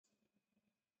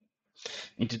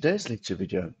In today's lecture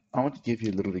video, I want to give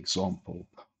you a little example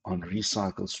on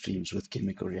recycled streams with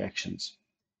chemical reactions.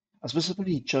 I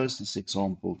specifically chose this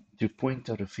example to point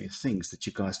out a few things that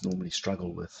you guys normally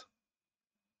struggle with.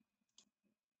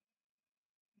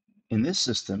 In this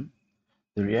system,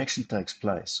 the reaction takes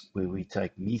place where we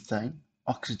take methane,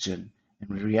 oxygen, and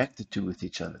we react the two with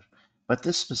each other. But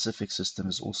this specific system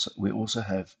is we also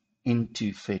have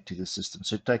N2 fed to the system,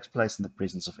 so it takes place in the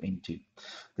presence of N2.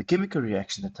 The chemical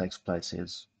reaction that takes place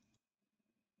is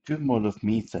 2 mol of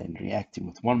methane reacting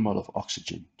with 1 mol of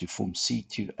oxygen to form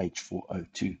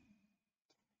C2H4O2.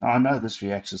 Now, I know this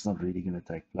reaction is not really going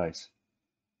to take place.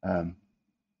 Um,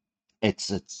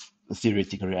 it's a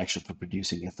theoretical reaction for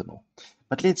producing ethanol.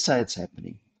 But let's say it's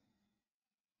happening.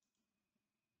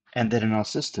 And that in our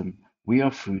system, we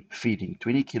are feeding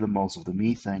 20 kilomoles of the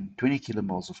methane, 20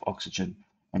 kilomoles of oxygen,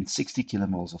 and 60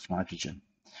 kilomoles of nitrogen.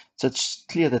 So it's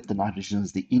clear that the nitrogen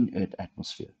is the inert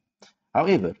atmosphere.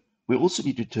 However, we also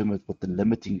need to determine what the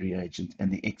limiting reagent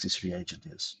and the excess reagent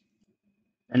is.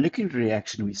 And looking at the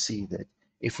reaction, we see that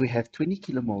if we have 20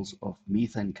 kilomoles of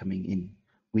methane coming in,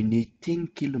 we need 10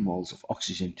 kilomoles of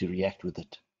oxygen to react with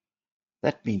it.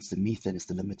 That means the methane is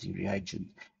the limiting reagent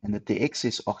and that the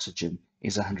excess oxygen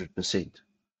is 100%.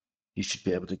 You should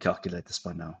be able to calculate this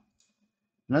by now.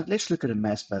 Now let's look at a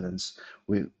mass balance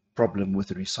problem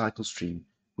with a recycle stream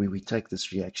where we take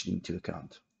this reaction into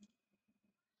account.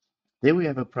 There we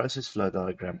have a process flow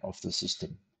diagram of the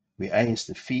system, where A is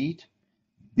the feed,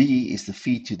 B is the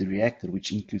feed to the reactor,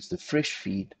 which includes the fresh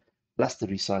feed plus the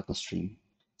recycle stream.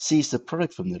 C is the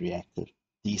product from the reactor.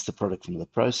 D is the product from the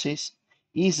process.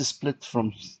 E is the split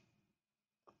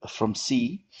from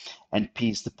C, and P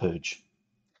is the purge.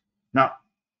 Now,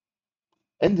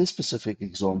 in this specific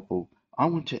example, I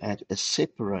want to add a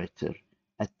separator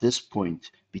at this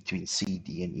point between C,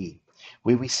 D, and E,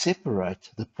 where we separate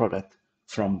the product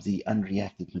from the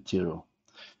unreacted material.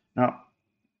 Now,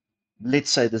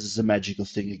 let's say this is a magical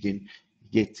thing again,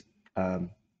 yet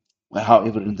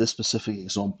however, in this specific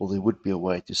example, there would be a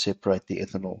way to separate the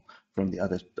ethanol from the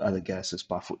other gases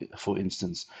by, for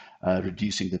instance,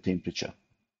 reducing the temperature.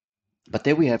 But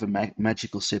there we have a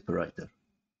magical separator.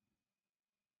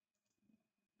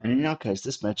 And in our case,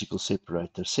 this magical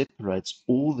separator separates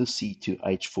all the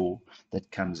C2H4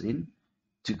 that comes in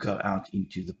to go out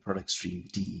into the product stream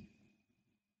D.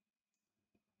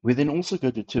 We then also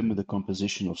go to determine the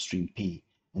composition of stream P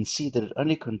and see that it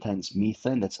only contains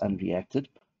methane that's unreacted,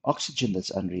 oxygen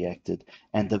that's unreacted,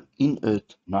 and the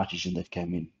inert nitrogen that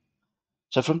came in.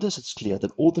 So from this, it's clear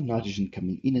that all the nitrogen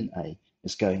coming in A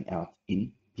is going out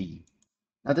in P.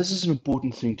 Now, this is an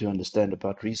important thing to understand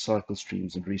about recycle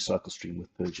streams and recycle stream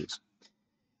with purges.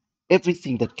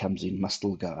 Everything that comes in must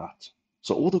still go out.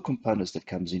 So all the components that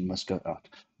comes in must go out,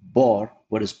 bar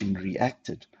what has been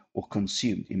reacted or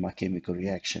consumed in my chemical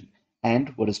reaction and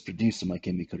what is produced in my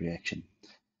chemical reaction.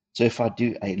 So if I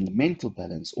do an elemental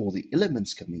balance, all the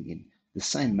elements coming in, the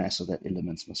same mass of that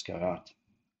elements must go out.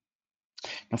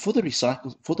 Now for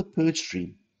the purge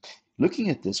stream, looking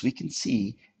at this, we can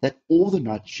see that all the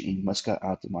nitrogen must go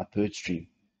out in my purge stream.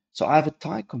 So I have a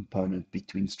tie component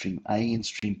between stream A and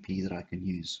stream P that I can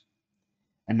use.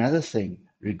 Another thing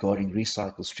regarding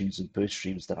recycle streams and purge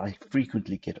streams that I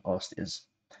frequently get asked is,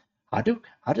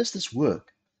 how does this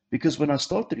work? Because when I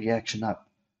start the reaction up,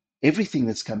 everything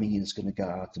that's coming in is going to go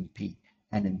out in P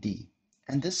and in D.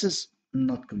 And this is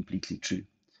not completely true.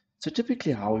 So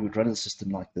typically how we would run a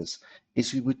system like this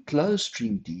is we would close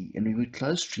stream D and we would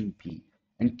close stream P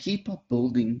and keep up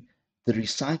building the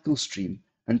recycle stream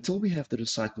until we have the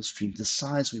recycle stream the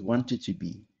size we want it to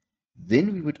be.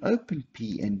 Then we would open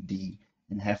P and D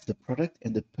and have the product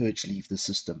and the purge leave the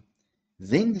system.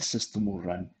 Then the system will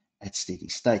run at steady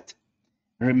state.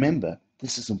 And remember,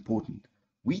 this is important.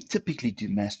 We typically do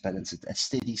mass balance it at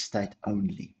steady state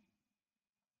only.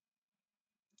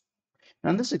 Now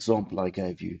in this example I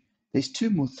gave you, there's two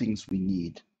more things we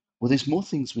need. Well, there's more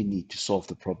things we need to solve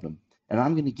the problem. And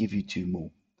I'm going to give you two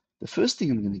more. The first thing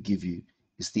I'm going to give you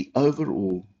is the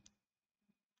overall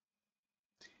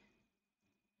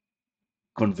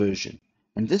conversion.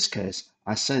 In this case,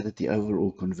 I say that the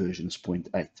overall conversion is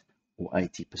 0.8 or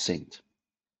 80%.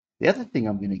 The other thing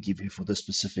I'm going to give you for this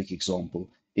specific example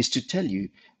is to tell you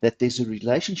that there's a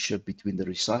relationship between the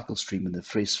recycle stream and the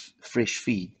fresh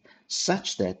feed,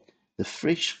 such that the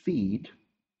fresh feed,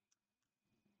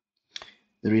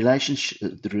 the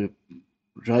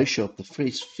ratio of the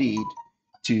fresh feed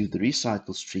to the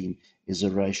recycle stream is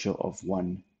a ratio of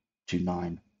 1 to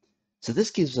 9. So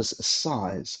this gives us a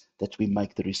size that we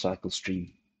make the recycle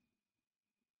stream.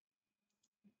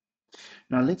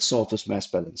 Now let's solve this mass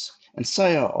balance. And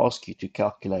say I ask you to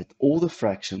calculate all the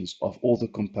fractions of all the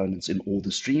components in all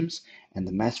the streams and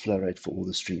the mass flow rate for all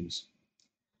the streams.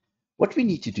 What we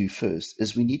need to do first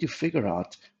is we need to figure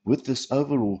out with this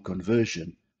overall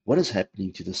conversion, what is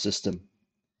happening to the system.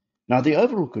 Now the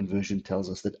overall conversion tells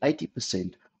us that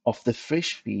 80% of the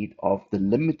fresh feed of the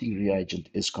limiting reagent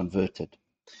is converted.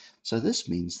 So this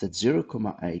means that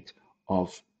 0.8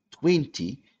 of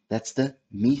 20, that's the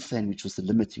methane, which was the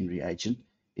limiting reagent,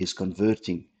 is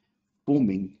converting,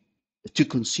 forming to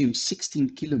consume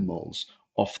 16 kilomoles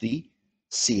of the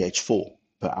CH4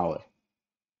 per hour.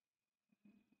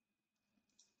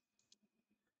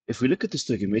 If we look at the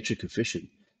stoichiometric coefficient,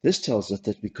 this tells us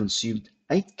that we consumed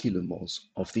 8 kilomoles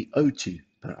of the O2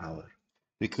 per hour,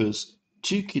 because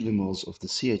 2 kilomoles of the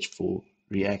CH4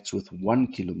 reacts with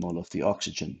 1 kilomole of the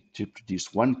oxygen to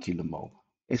produce 1 kilomole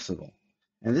ethanol.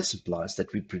 And this implies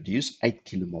that we produce 8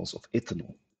 kilomoles of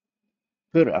ethanol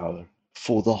per hour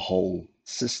for the whole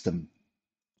system.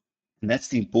 And that's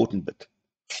the important bit,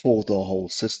 for the whole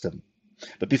system.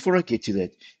 But before I get to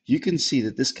that, you can see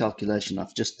that this calculation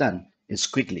I've just done is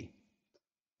squiggly,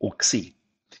 or XI.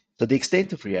 So the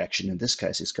extent of reaction in this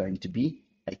case is going to be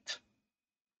 8.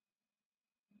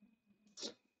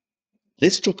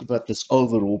 Let's talk about this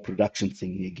overall production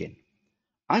thingy again.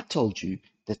 I told you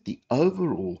that the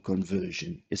overall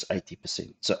conversion is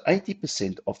 80%. So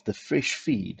 80% of the fresh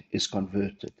feed is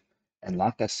converted. And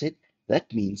like I said,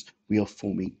 that means we are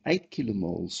forming 8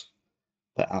 kilomoles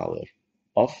per hour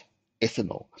of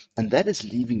ethanol. And that is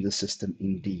leaving the system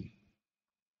in D.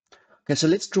 Okay, so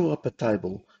let's draw up a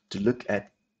table to look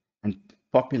at and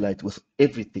populate with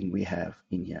everything we have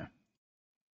in here.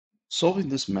 Solving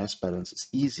this mass balance is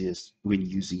easiest when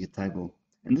using a table.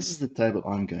 And this is the table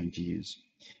I'm going to use.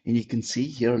 And you can see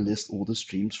here I list all the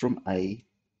streams from A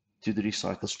to the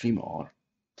recycle stream R.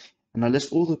 And I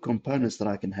list all the components that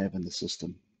I can have in the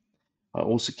system. I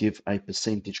also give a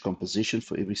percentage composition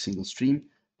for every single stream,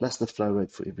 plus the flow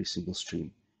rate for every single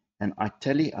stream. And I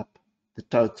tally up the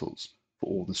totals for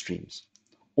all the streams.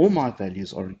 All my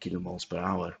values are in kilomoles per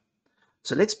hour.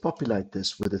 So let's populate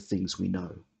this with the things we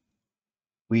know.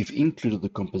 We've included the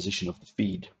composition of the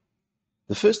feed.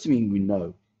 The first thing we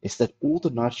know is that all the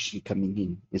nitrogen coming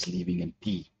in is leaving in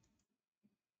P.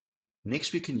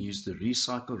 Next, we can use the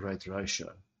recycle rate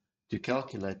ratio to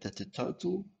calculate that the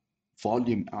total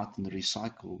volume out in the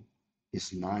recycle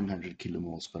is 900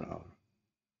 kilomoles per hour.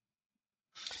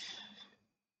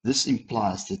 This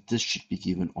implies that this should be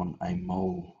given on a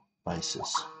mole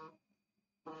basis.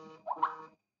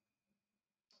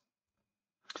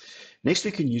 Next,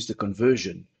 we can use the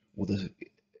conversion or the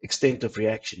extent of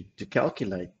reaction to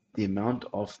calculate the amount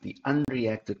of the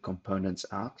unreacted components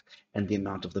out and the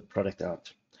amount of the product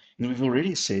out. And we've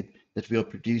already said that we are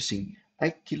producing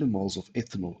 8 kilomoles of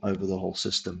ethanol over the whole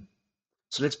system.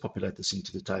 So let's populate this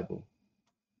into the table,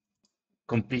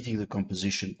 completing the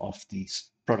composition of the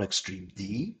product stream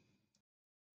D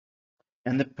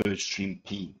and the purge stream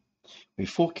P, with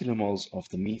 4 kilomoles of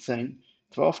the methane,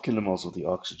 12 kilomoles of the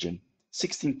oxygen,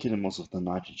 16 kilomoles of the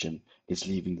nitrogen is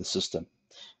leaving the system.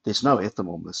 There's no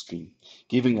ethanol in the stream,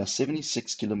 giving us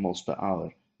 76 kilomoles per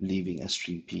hour leaving as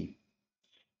stream P.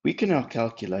 We can now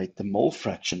calculate the mole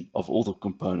fraction of all the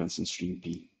components in stream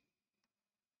P.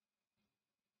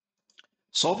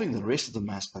 Solving the rest of the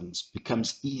mass balance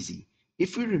becomes easy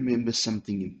if we remember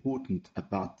something important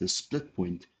about the split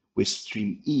point where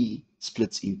stream E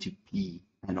splits into P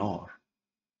and R.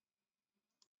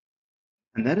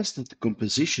 And that is that the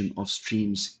composition of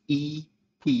streams E,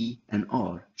 P, and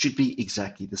R should be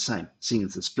exactly the same, seeing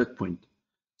it's a split point.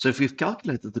 So if we've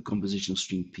calculated the composition of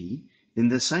stream P, then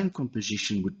the same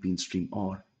composition would be in stream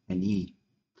R and E.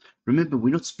 Remember,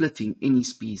 we're not splitting any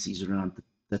species around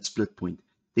that split point.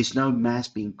 There's no mass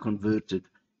being converted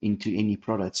into any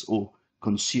products or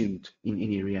consumed in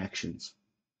any reactions.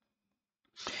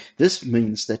 This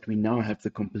means that we now have the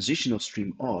composition of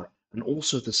stream R and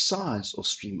also the size of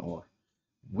stream R,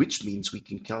 which means we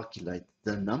can calculate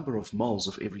the number of moles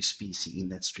of every species in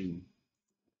that stream,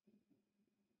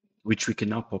 which we can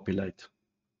now populate.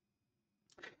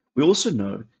 We also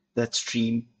know that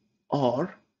stream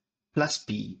R plus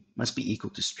P must be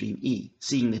equal to stream E,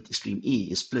 seeing that stream E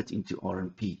is split into R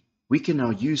and P. We can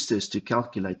now use this to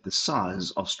calculate the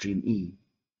size of stream E.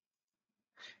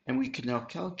 And we can now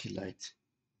calculate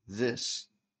this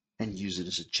and use it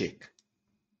as a check.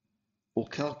 Or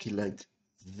calculate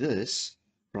this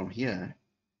from here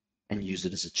and use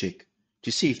it as a check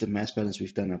to see if the mass balance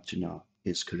we've done up to now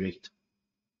is correct.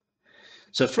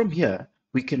 So from here,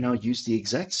 we can now use the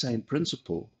exact same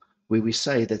principle where we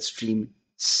say that stream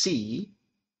C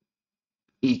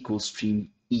equals stream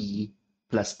E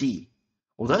plus D.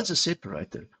 Although it's a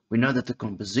separator, we know that the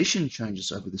composition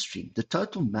changes over the stream. The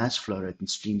total mass flow rate in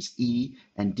streams E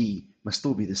and D must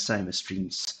still be the same as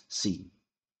streams C.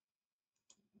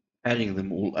 Adding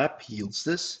them all up yields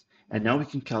this, and now we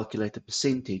can calculate the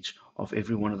percentage of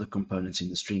every one of the components in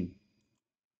the stream.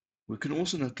 We can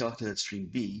also now calculate stream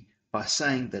B by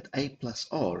saying that A plus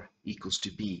R equals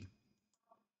to B.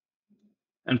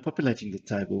 And populating the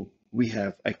table, we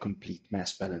have a complete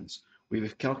mass balance. We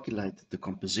have calculated the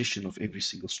composition of every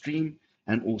single stream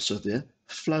and also the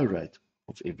flow rate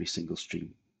of every single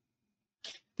stream.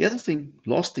 The other thing,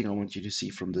 last thing I want you to see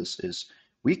from this is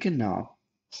we can now,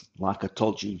 like I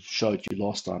showed you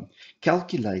last time,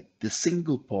 calculate the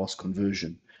single pass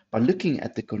conversion by looking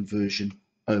at the conversion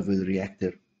over the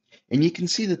reactor. And you can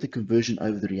see that the conversion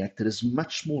over the reactor is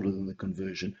much smaller than the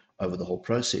conversion over the whole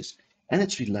process. And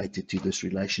it's related to this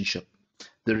relationship,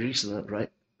 the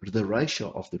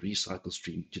ratio of the recycle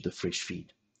stream to the fresh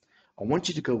feed. I want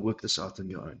you to go work this out on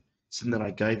your own, since that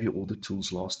I gave you all the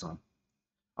tools last time.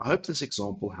 I hope this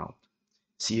example helped.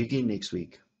 See you again next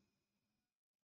week.